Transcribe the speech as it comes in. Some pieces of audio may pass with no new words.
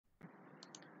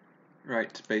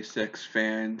Right, SpaceX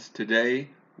fans, today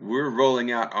we're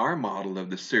rolling out our model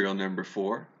of the serial number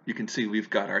 4. You can see we've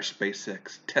got our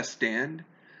SpaceX test stand,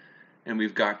 and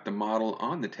we've got the model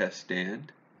on the test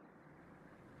stand.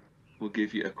 We'll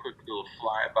give you a quick little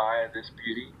flyby of this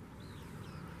beauty.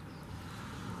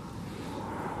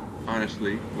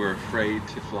 Honestly, we're afraid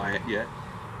to fly it yet,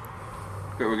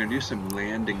 but we're going to do some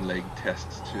landing leg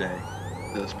tests today.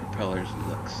 Those propellers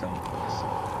look so awesome.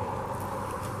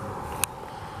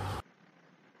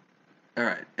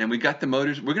 Alright, and we got the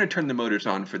motors. We're going to turn the motors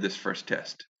on for this first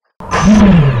test.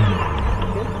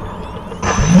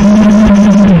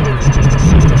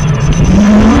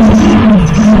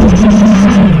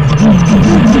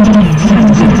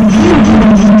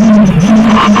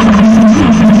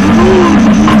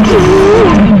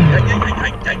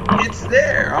 It's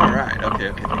there! Alright,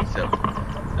 okay. So,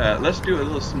 let's do a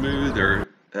little smoother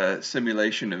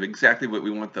simulation of exactly what we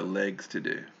want the legs to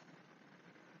do.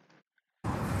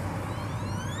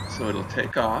 So it'll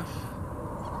take off,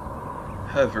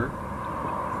 hover,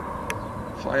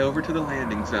 fly over to the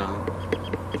landing zone,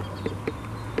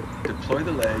 deploy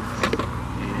the legs,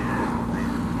 and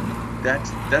land.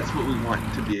 That's what we want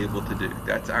to be able to do.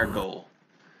 That's our goal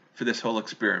for this whole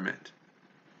experiment.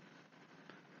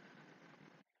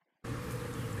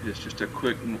 Just a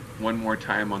quick one more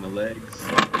time on the legs.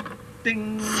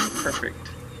 Ding! Perfect.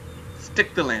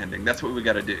 Stick the landing. That's what we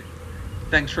got to do.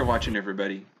 Thanks for watching,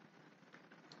 everybody.